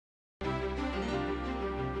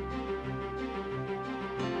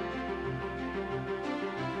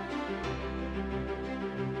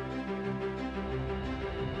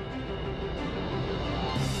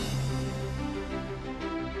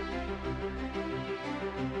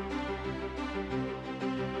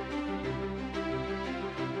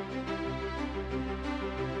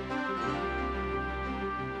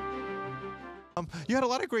You had a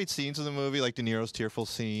lot of great scenes in the movie, like De Niro's tearful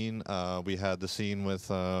scene. We had the scene with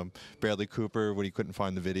Bradley Cooper when he couldn't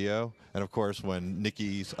find the video, and of course when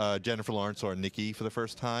Jennifer Lawrence saw Nikki for the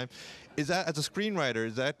first time. Is that, as a screenwriter,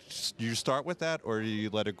 do you start with that, or do you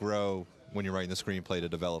let it grow when you're writing the screenplay to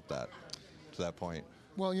develop that to that point?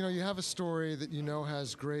 Well, you have a story that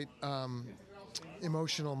has great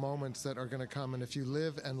emotional moments that are going to come, and if you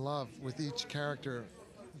live and love with each character,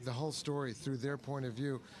 the whole story through their point of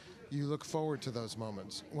view, you look forward to those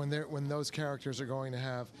moments when those characters are going to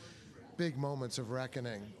have big moments of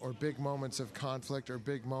reckoning, or big moments of conflict, or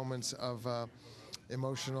big moments of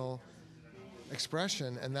emotional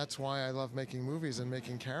expression. And that's why I love making movies and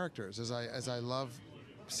making characters, as I love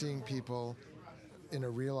seeing people in a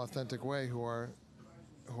real, authentic way who are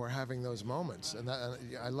having those moments, and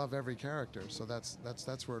I love every character. So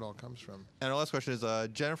that's where it all comes from. And our last question is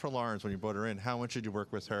Jennifer Lawrence. When you brought her in, how much did you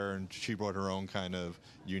work with her? And she brought her own kind of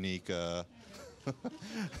unique.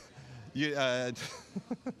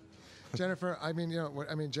 Jennifer,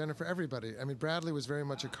 Jennifer, everybody. Bradley was very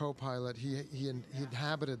much a co-pilot. He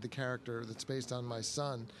inhabited the character that's based on my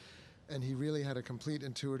son, and he really had a complete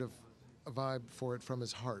intuitive vibe for it from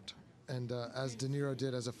his heart. And as De Niro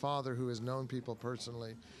did as a father who has known people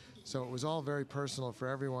personally. So it was all very personal for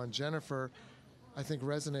everyone. Jennifer, I think,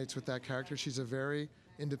 resonates with that character. She's a very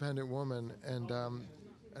independent woman, and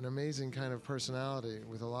an amazing kind of personality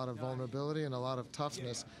with a lot of vulnerability and a lot of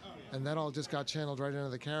toughness. And that all just got channeled right into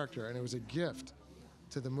the character, and it was a gift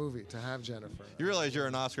to the movie to have Jennifer. You realize you're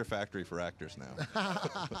an Oscar factory for actors now.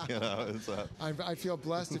 I feel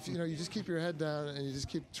blessed. If you just keep your head down and you just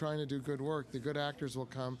keep trying to do good work, the good actors will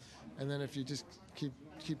come. And then if you just keep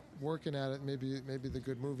working at it, maybe the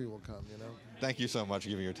good movie will come. Thank you so much for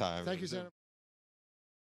giving your time. Thank you, Senator.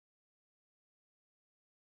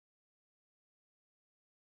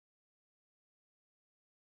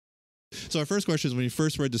 So our first question is, when you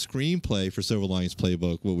first read the screenplay for Silver Linings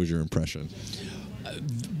Playbook, what was your impression?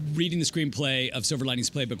 Reading the screenplay of Silver Linings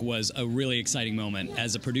Playbook was a really exciting moment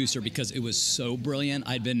as a producer, because it was so brilliant.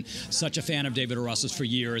 I'd been such a fan of David O. Russell's for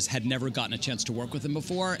years, had never gotten a chance to work with him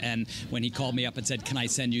before, and when he called me up and said, "Can I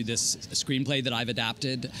send you this screenplay that I've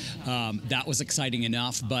adapted?" That was exciting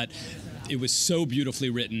enough, but it was so beautifully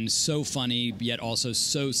written, so funny, yet also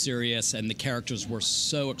so serious, and the characters were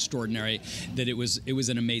so extraordinary that it was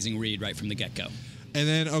an amazing read right from the get-go. And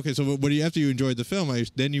then, okay, so after you enjoyed the film,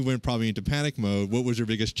 then you went probably into panic mode. What was your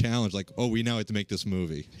biggest challenge? Like, oh, we now have to make this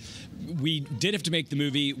movie. We did have to make the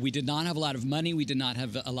movie. We did not have a lot of money. We did not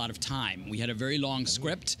have a lot of time. We had a very long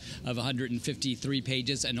script of 153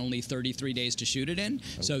 pages and only 33 days to shoot it in.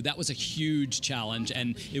 So that was a huge challenge,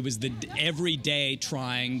 and it was every day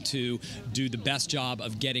trying to do the best job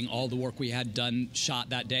of getting all the work we had done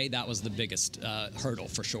shot that day. That was the biggest hurdle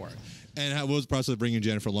for sure. And what was the process of bringing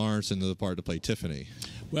Jennifer Lawrence into the part to play Tiffany?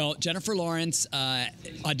 Well, Jennifer Lawrence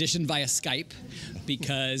auditioned via Skype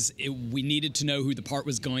because we needed to know who the part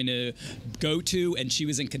was going to go to, and she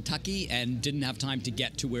was in Kentucky and didn't have time to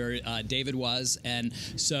get to where David was. And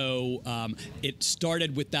so it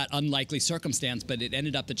started with that unlikely circumstance, but it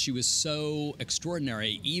ended up that she was so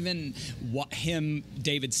extraordinary. Even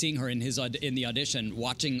David, seeing her in the audition,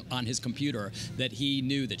 watching on his computer, that he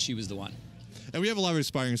knew that she was the one. And we have a lot of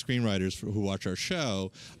aspiring screenwriters who watch our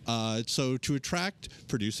show. So to attract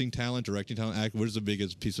producing talent, directing talent, what is the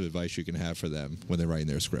biggest piece of advice you can have for them when they're writing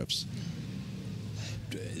their scripts?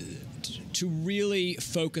 To really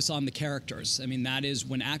focus on the characters. I mean, that is,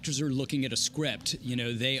 when actors are looking at a script,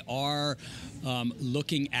 they are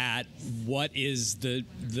looking at what is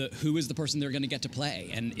who is the person they're going to get to play,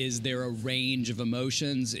 and is there a range of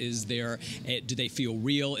emotions? Do they feel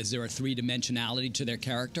real? Is there a three-dimensionality to their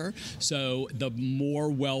character? So the more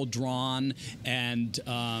well-drawn and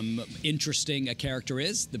interesting a character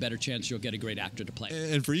is, the better chance you'll get a great actor to play.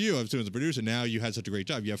 And for you, as a producer, now you had such a great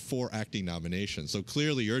job. You have 4 acting nominations. So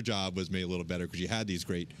clearly your job was made a little better because you had these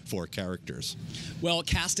great 4 characters. Well,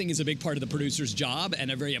 casting is a big part of the producer's job,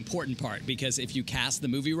 and a very important part, because if you cast the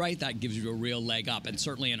movie right, that gives you a real leg up. And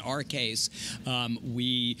certainly in our case,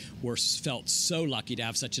 we felt so lucky to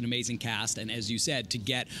have such an amazing cast, and as you said, to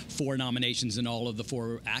get 4 nominations in all of the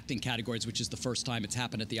 4 acting categories, which is the first time it's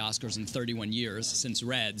happened at the Oscars in 31 years since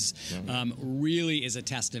Reds, really is a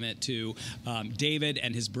testament to David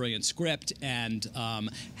and his brilliant script, and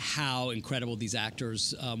how incredible these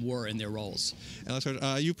actors were in their roles. And let's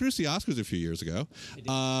start, you produced the Oscars a few years ago.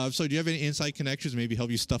 So do you have any inside connections, maybe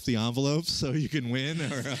help you stuff the envelopes so you can win?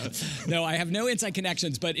 Or, No, I have no inside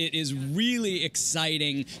connections, but it is really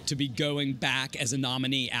exciting to be going back as a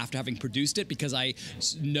nominee after having produced it, because I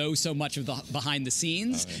know so much of the behind the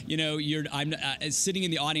scenes. Right. You know, I'm sitting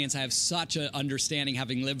in the audience. I have such an understanding,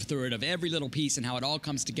 having lived through it, of every little piece and how it all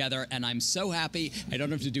comes together. And I'm so happy I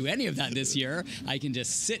don't have to do any of that this year. I can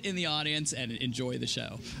just sit in the audience and enjoy the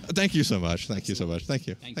show. Thank you so much. Thank you so much. Thank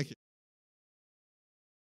you. Thank you.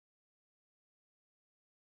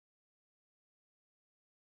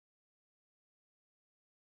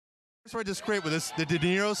 First, I just great with this, the De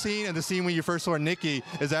Niro scene and the scene when you first saw Nikki.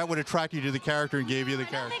 Is that what attracted you to the character and gave you the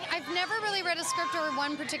character? I've never really read a script or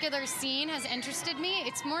one particular scene has interested me.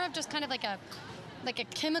 It's more of just kind of like a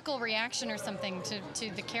chemical reaction or something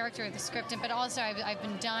to the character of the script. But also, I've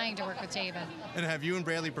been dying to work with David. And have you and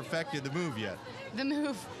Bradley perfected the move yet? The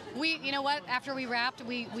move. You know what? After we wrapped,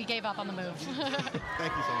 we gave up on the move.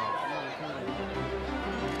 Thank you so much.